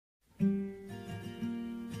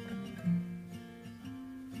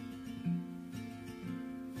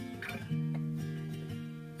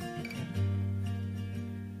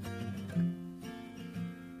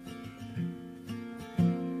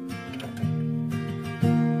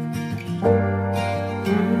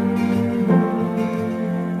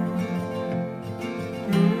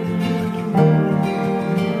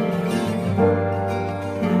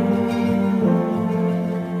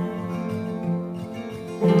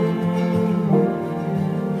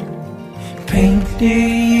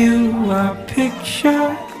you a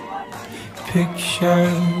picture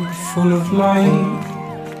full of light,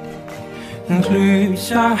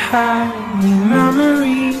 includes our happy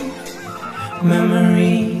memories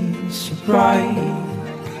so bright.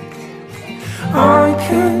 I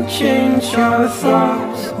can change your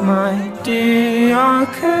thoughts, my dear, I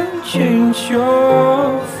can change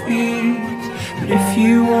your fears, but if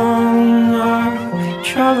you wanna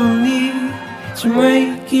trouble me to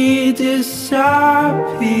make it disappear,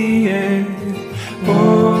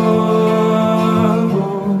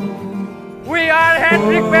 we are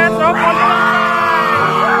Hendrik Best of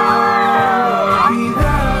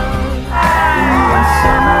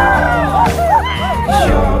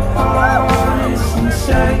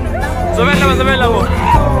Sabella po.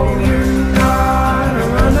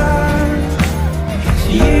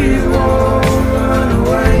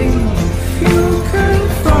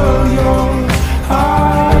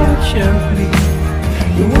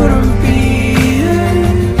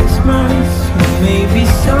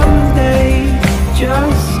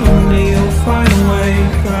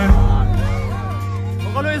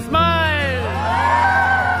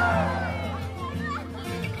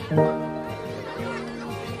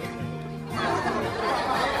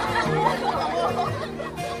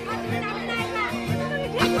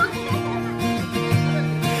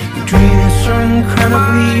 Dreams are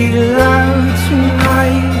incredibly loud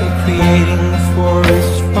tonight, creating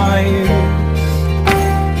forest fires.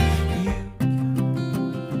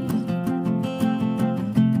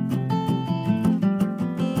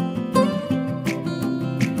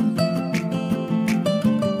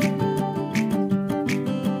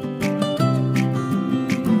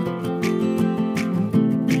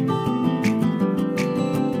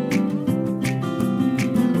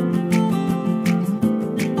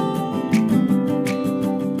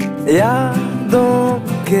 यादों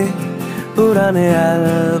के पुराने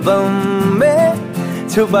album में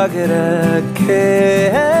छुपा के रखे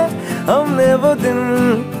हैं हमने वो दिन,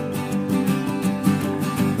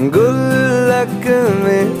 गुल्लक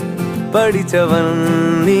में पड़ी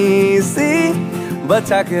चवन्नी सी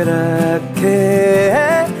बचा के रखे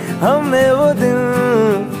हैं हमने वो दिन।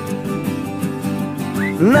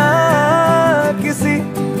 ना किसी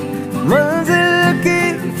मंजिल की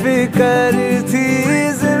फिकर थी,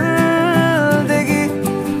 जिंदगी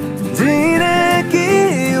जीने की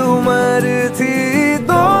उम्र थी,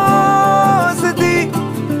 दोस्ती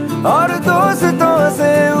और दोस्तों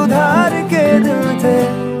से उधार के दिन थे,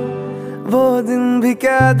 वो दिन भी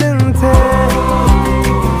क्या दिन थे,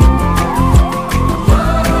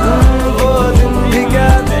 वो दिन भी क्या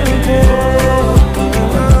दिन थे,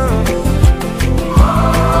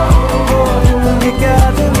 वो दिन भी क्या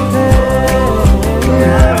दिन थे,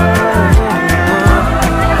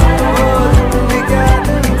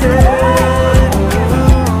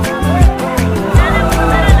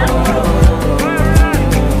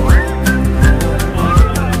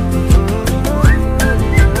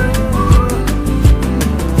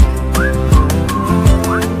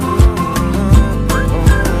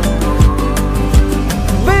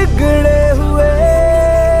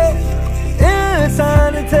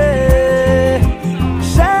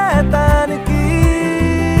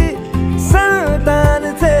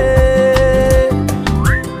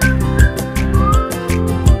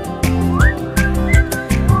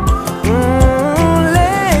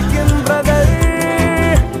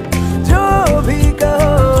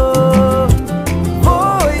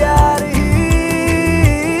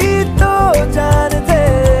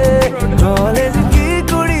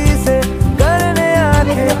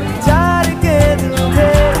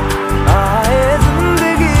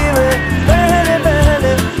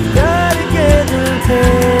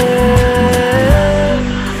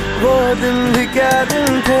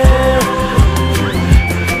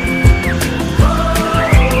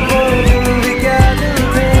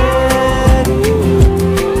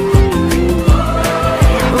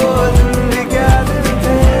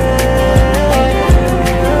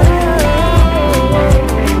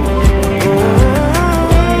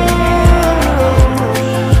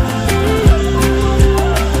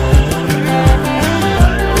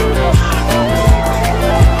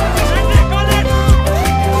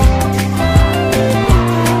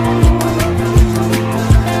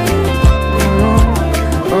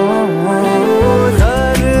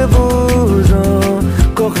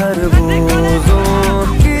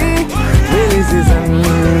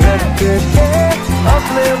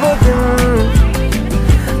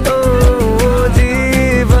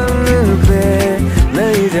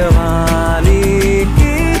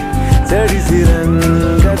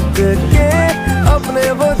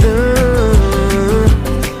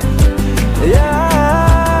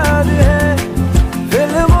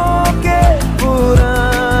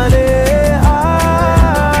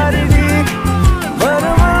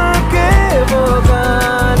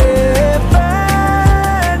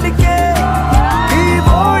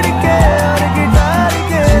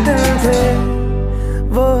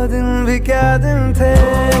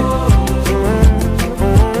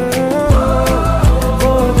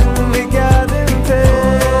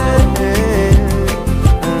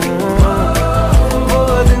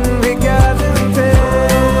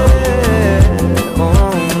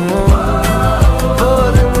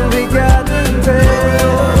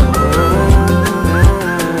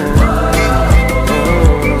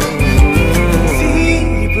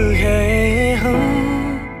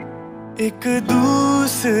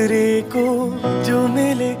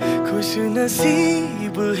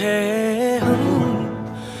 नसीब है हम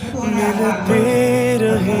मिलते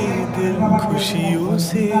रहे दिल खुशियों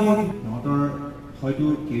से হয়তো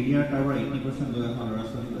কেৰিয়াৰ টাইমৰ 80% লৈ অহা ল'ৰা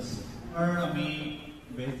ছোৱালী আছে আৰু আমি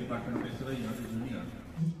best department festival university junior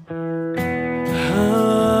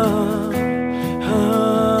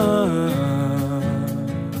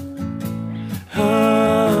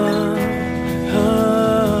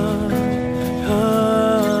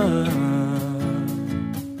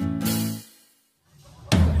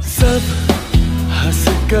सब हंस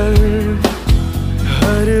कर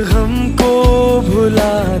हर गम को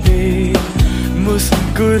भुला दे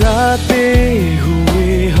मुस्कुराते हुए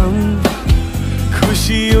हम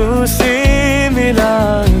खुशियों से मिला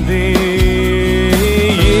दे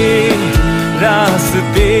ये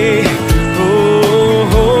रास्ते हो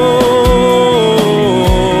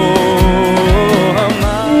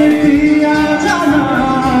हमारे जाना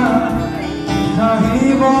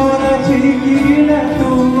नहीं बोल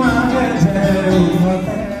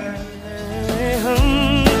हम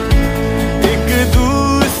एक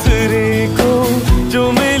दूसरे को जो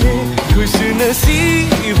मिले खुश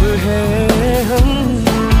नसीब है हम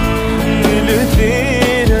मिलते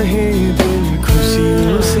रहे दिल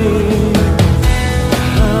खुशियों से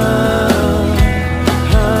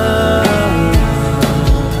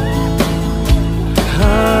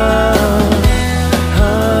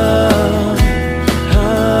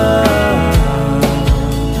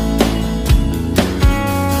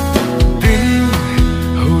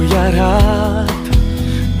रात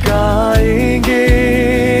गाएंगे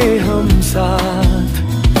हम साथ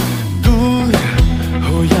दूर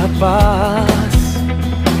हो या पास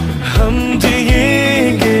हम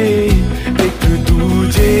जिएंगे एक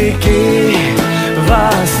दूजे के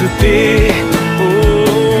वास्ते ओ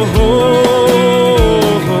हो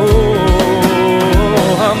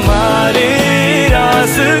हमारे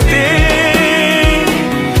रास्ते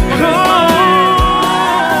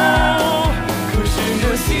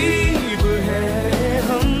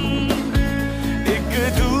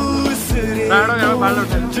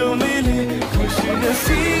जो मिले खुश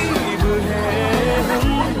नसीब है हम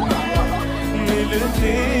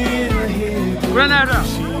मिलते रहे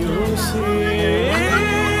खुशियों से